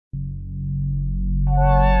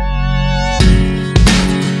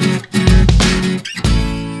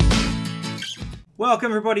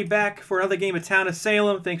Welcome everybody back for another game of Town of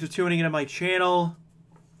Salem. Thanks for tuning into my channel.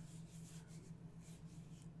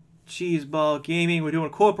 Cheeseball Gaming. We're doing a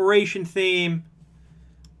corporation theme.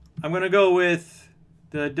 I'm going to go with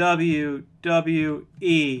the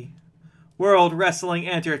WWE. World Wrestling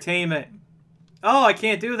Entertainment. Oh, I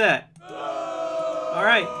can't do that.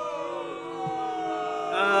 Alright.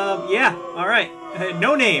 Yeah, alright.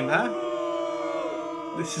 No name, huh?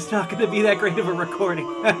 This is not going to be that great of a recording.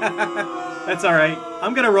 That's alright.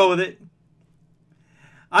 I'm going to roll with it.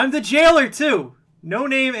 I'm the Jailor, too. No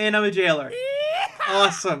name, and I'm a Jailor.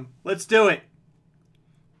 Awesome. Let's do it.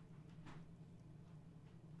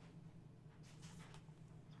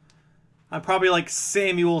 I'm probably like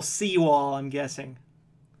Samuel Seawall, I'm guessing.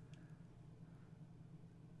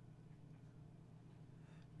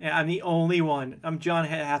 Yeah, I'm the only one. I'm John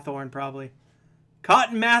Hathorne, probably.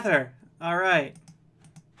 Cotton Mather. Alright.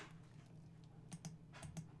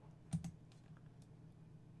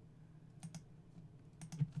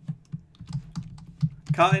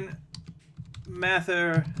 Cotton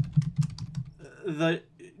Mather, the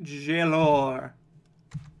Jailor.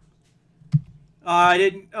 I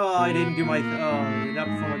didn't do my. Not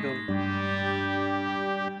before my building.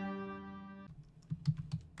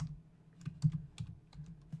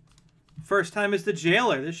 First time as the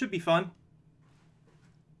Jailor. This should be fun.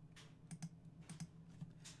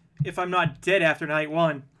 If I'm not dead after night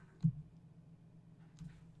one.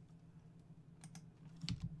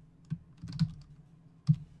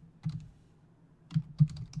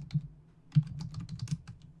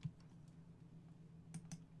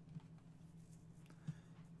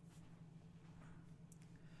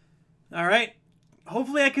 Alright.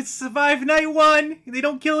 Hopefully I can survive night one. They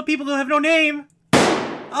don't kill the people who have no name.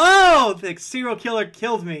 Oh! The serial killer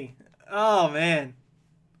killed me. Oh, man.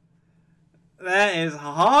 That is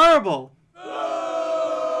horrible.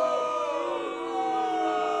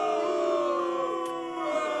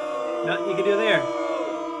 Nothing you can do there.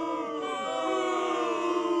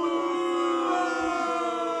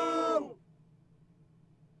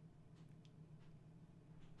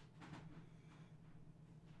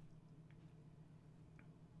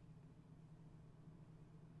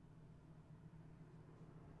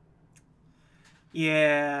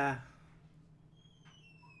 Yeah.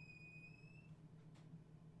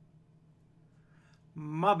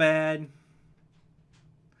 My bad.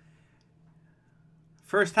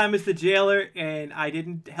 First time as the Jailor, and I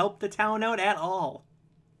didn't help the town out at all.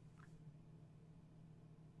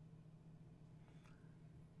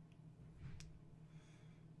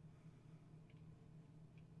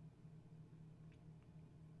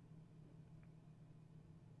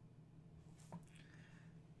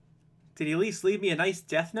 Did he at least leave me a nice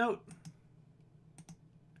death note?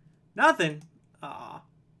 Nothing. Aw.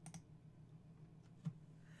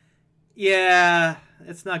 Yeah,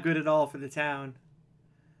 it's not good at all for the town.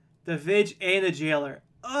 The Vidge and the Jailor.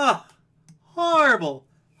 Ugh. Horrible.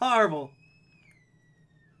 Horrible.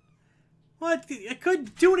 What? I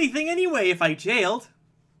couldn't do anything anyway if I jailed.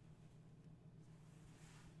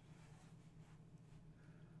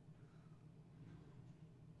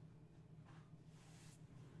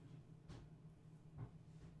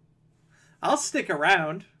 I'll stick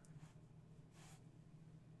around.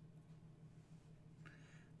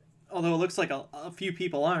 Although it looks like a few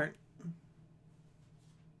people aren't.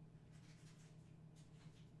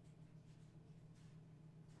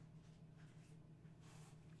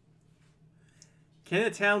 Can the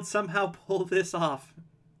town somehow pull this off?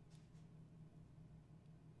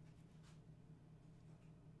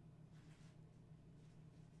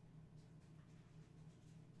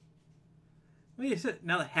 Wait a second.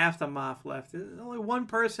 Now that half the mob left. There's only one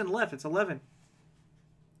person left. It's 11.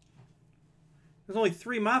 There's only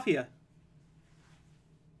 3 Mafia.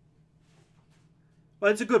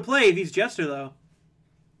 Well, it's a good play if he's Jester, though.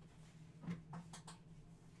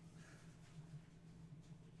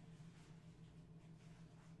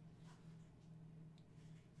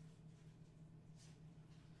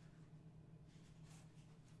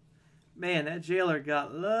 Man, that Jailor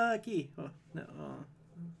got lucky. Oh, no.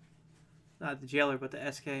 Not the Jailor, but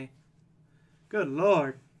the SK. Good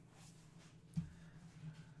Lord.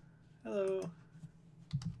 Hello.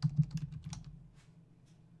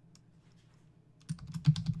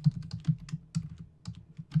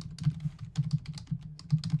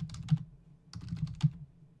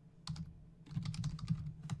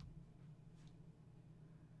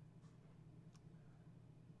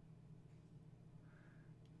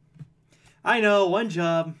 I know, one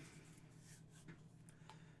job.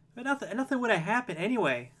 But nothing would have happened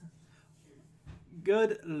anyway.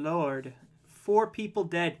 Good Lord. 4 people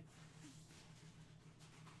dead.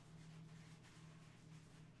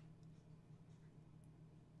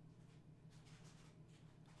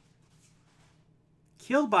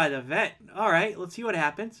 Killed by the vet. Alright, let's see what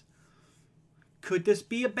happens. Could this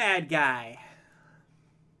be a bad guy?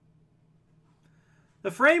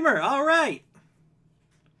 The framer. Alright.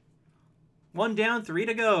 1 down, 3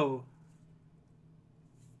 to go.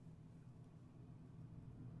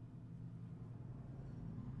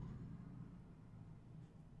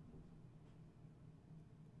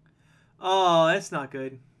 Oh, that's not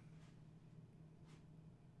good.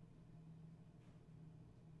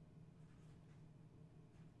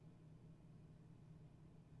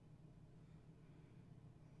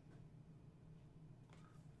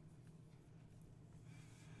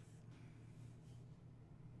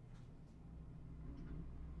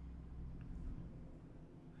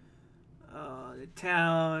 The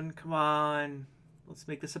town, come on. Let's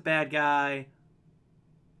make this a bad guy.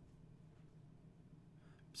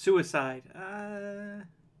 Suicide.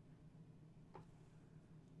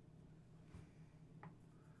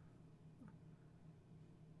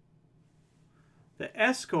 The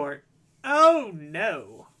escort. Oh,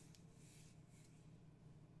 no.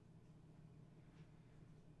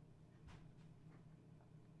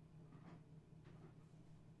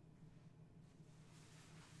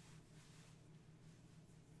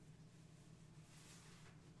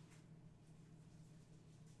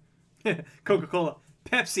 Coca-Cola.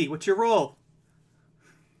 Pepsi, what's your role?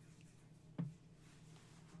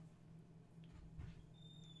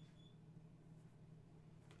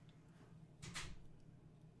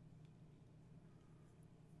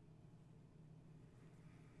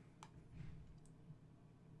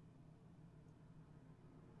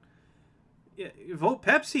 Yeah, vote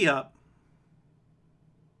Pepsi up.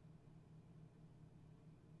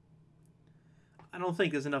 I don't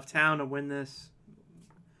think there's enough town to win this.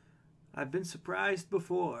 I've been surprised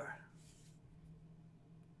before.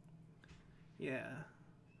 Yeah.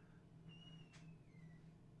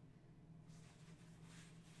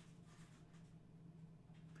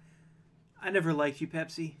 I never liked you,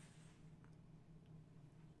 Pepsi.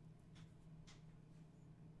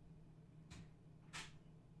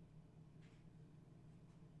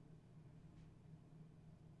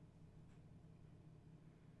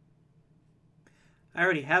 I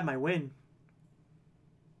already had my win.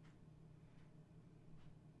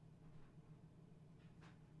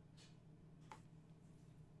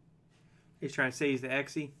 He's trying to say he's the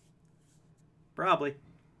Exy. Probably.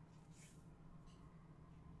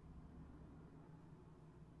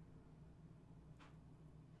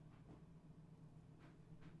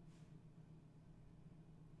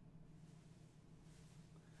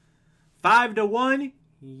 Five to 1,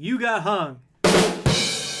 you got hung.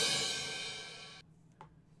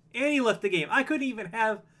 And he left the game. I couldn't even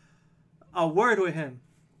have a word with him.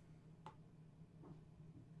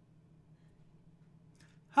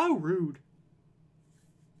 How rude.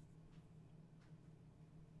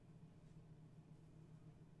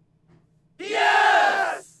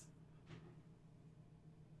 Yes!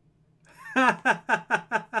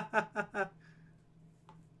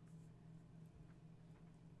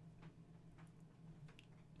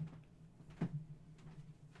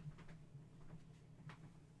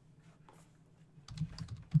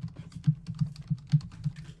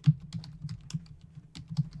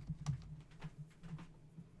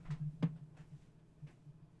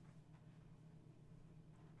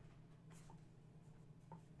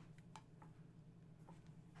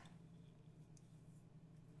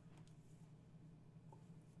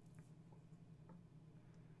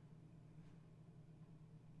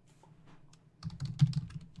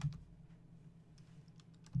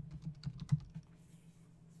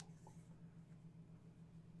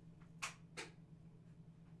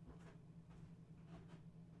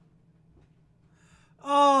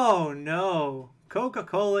 Oh, no.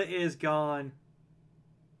 Coca-Cola is gone.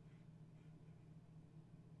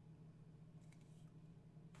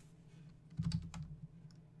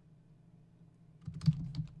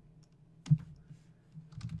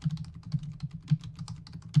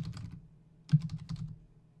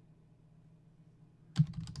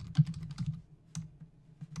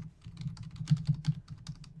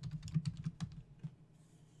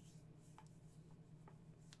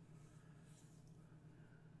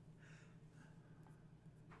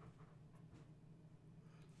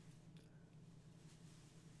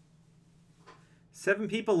 Seven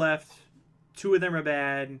people left. 2 of them are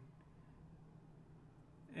bad.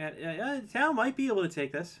 And the town might be able to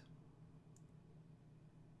take this.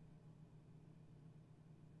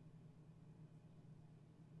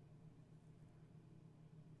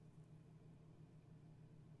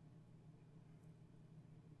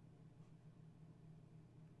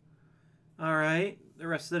 All right. The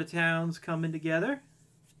rest of the town's coming together.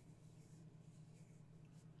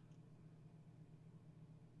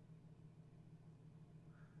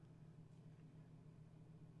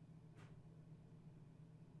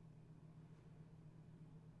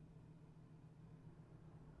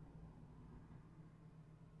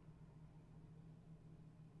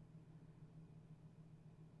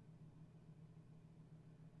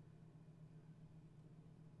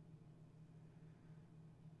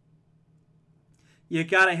 You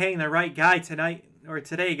gotta hang the right guy tonight, or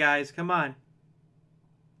today, guys. Come on.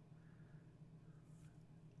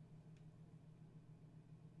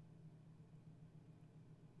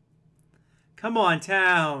 Come on,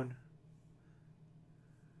 town.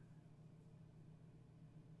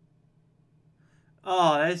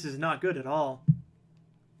 Oh, this is not good at all.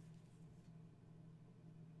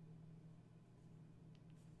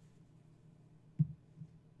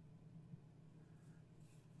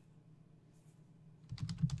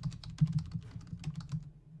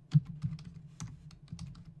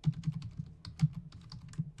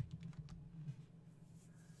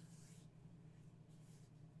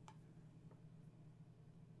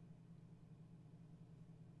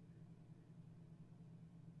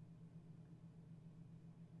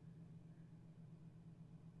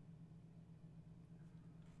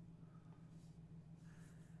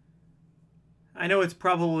 I know it's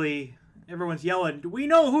probably... Everyone's yelling, we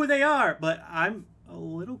know who they are, but I'm a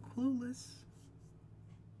little clueless.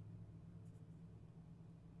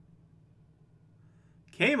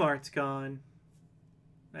 Kmart's gone.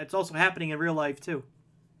 That's also happening in real life, too.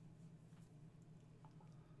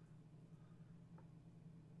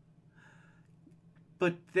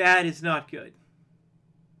 But that is not good.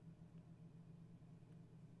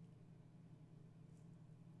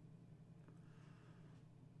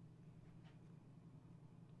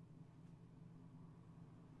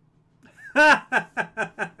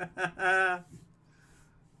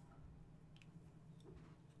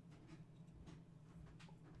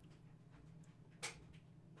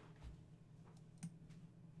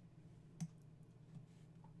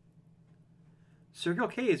 Circle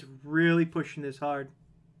K is really pushing this hard.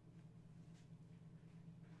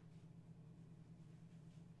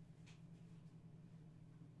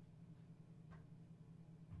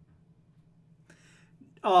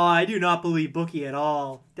 Oh, I do not believe Bookie at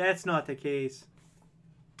all. That's not the case.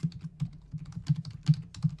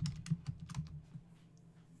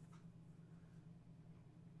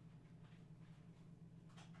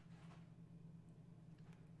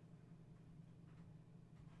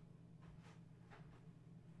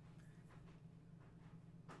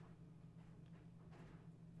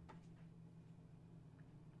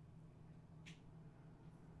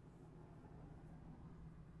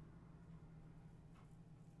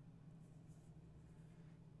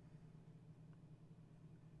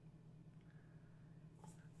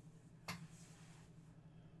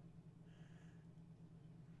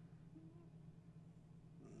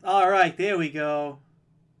 All right, there we go.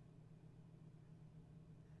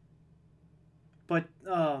 But,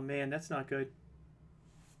 oh man, that's not good.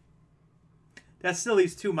 That still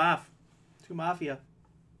leaves two Mafia.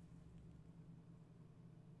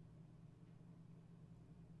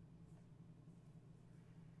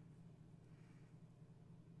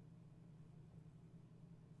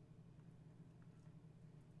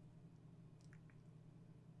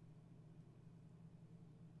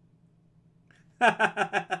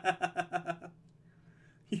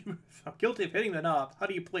 You are guilty of hitting the knob. How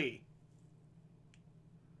do you plead?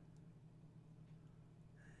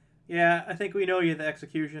 Yeah, I think we know you're the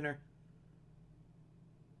executioner.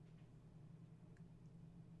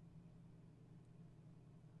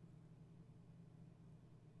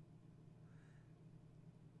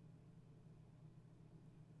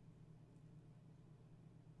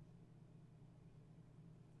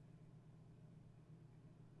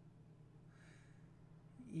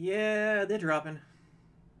 Yeah, they're dropping.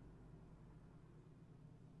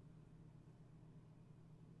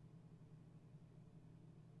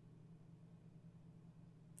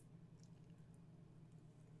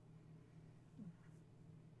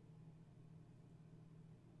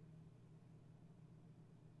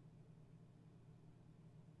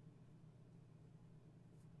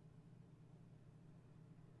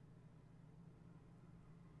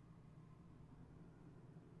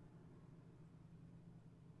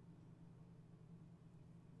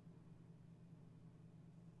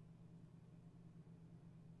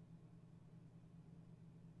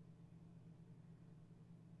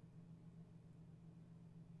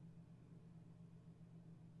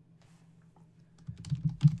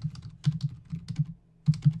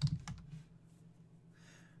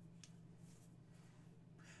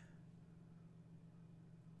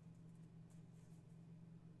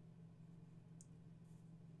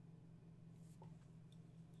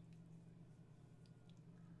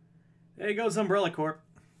 There goes Umbrella Corp.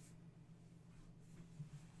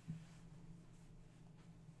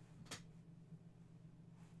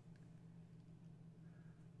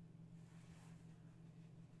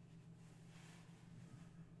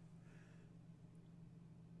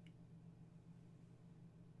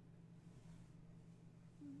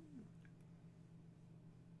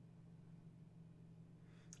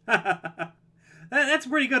 That's a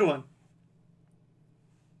pretty good one.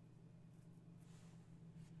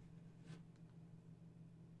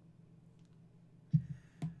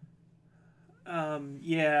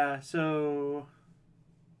 Yeah, so...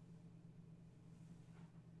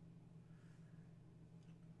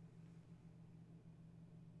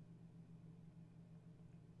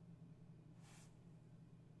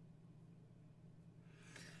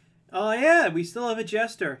 Oh, yeah, we still have a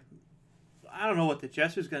jester. I don't know what the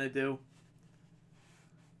jester's gonna do.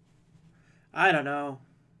 I don't know.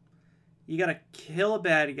 You gotta kill a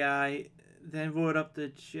bad guy, then vote up the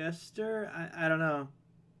jester? I don't know.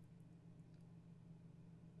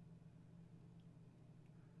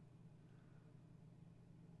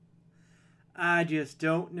 I just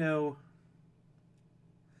don't know.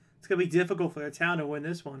 It's gonna be difficult for the town to win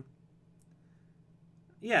this one.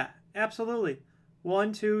 Yeah, absolutely.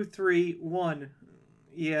 1, 2, 3, 1.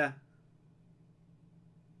 Yeah.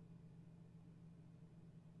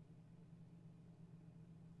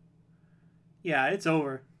 Yeah, it's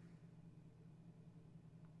over.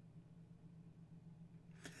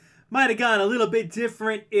 Might have gone a little bit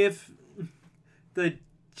different if the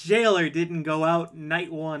jailer didn't go out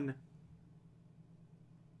night 1.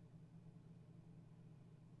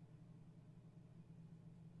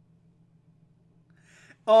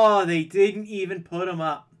 Oh, they didn't even put him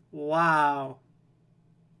up. Wow.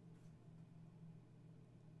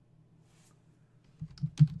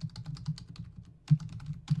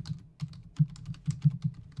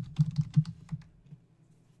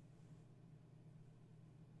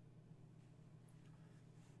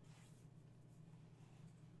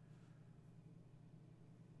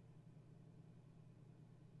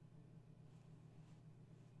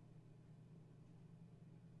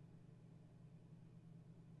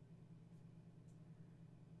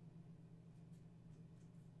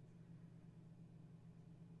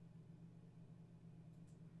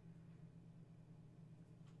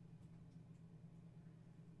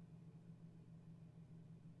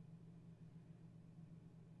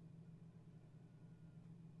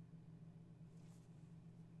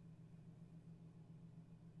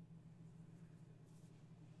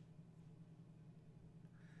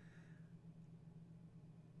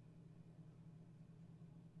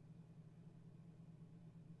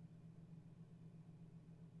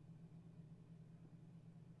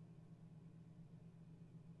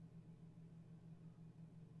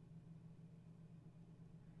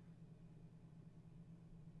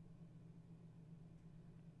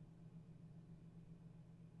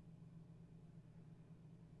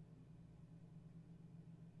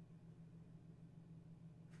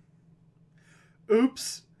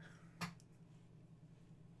 Oops.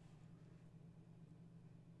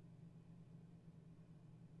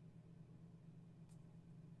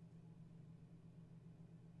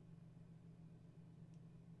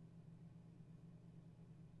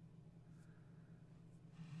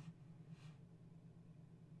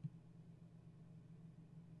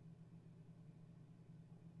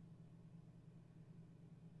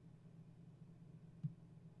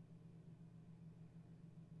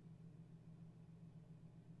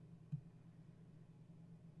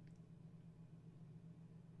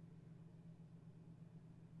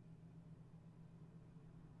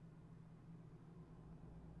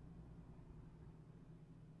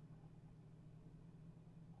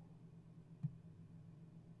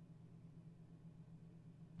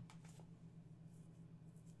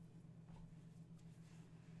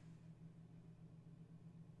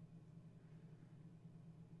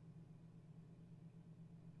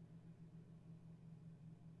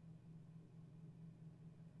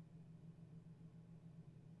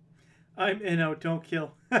 I'm Inno, don't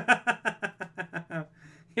kill.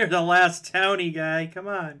 You're the last townie guy, come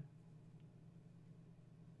on.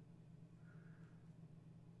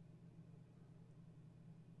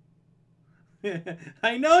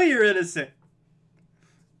 I know you're innocent.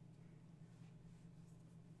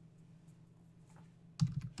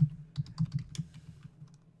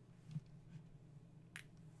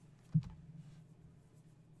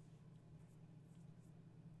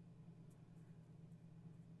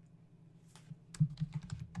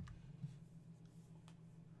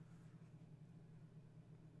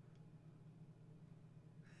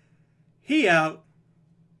 He out.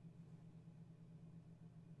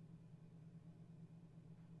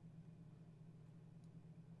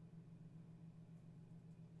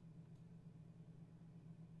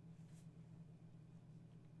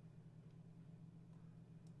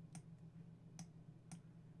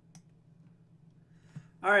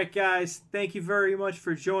 All right, guys. Thank you very much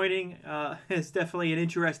for joining. It's definitely an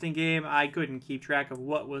interesting game. I couldn't keep track of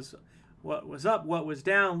what was what was up, what was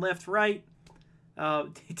down, left, right.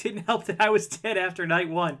 It didn't help that I was dead after night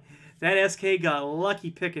 1. That SK got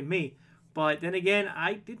lucky picking me. But then again,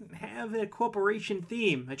 I didn't have a corporation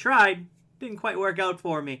theme. I tried. Didn't quite work out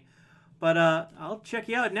for me. But I'll check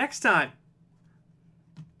you out next time.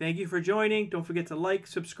 Thank you for joining. Don't forget to like,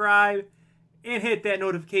 subscribe, and hit that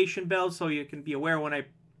notification bell so you can be aware when I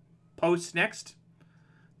post next.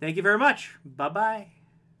 Thank you very much. Bye-bye.